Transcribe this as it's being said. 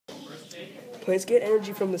Plants get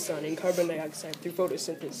energy from the sun and carbon dioxide through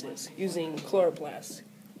photosynthesis using chloroplasts,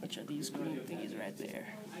 which are these green thingies right there.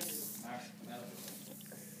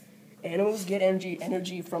 Animals get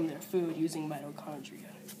energy from their food using mitochondria.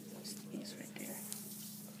 These right there.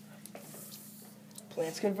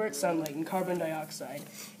 Plants convert sunlight and carbon dioxide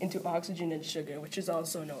into oxygen and sugar, which is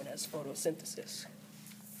also known as photosynthesis.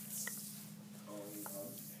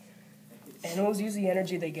 Animals use the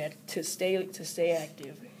energy they get to stay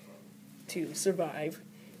active, to survive,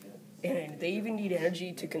 and they even need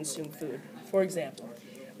energy to consume food. For example,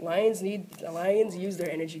 lions use their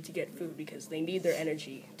energy to get food because they need their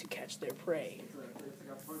energy to catch their prey.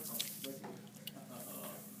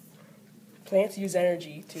 Plants use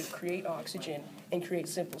energy to create oxygen and create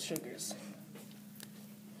simple sugars.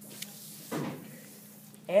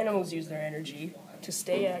 Animals use their energy to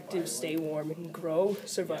stay active, stay warm, and grow,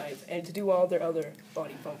 survive, and to do all their other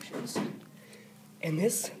body functions. And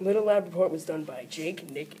this little lab report was done by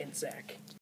Jake, Nick, and Zack.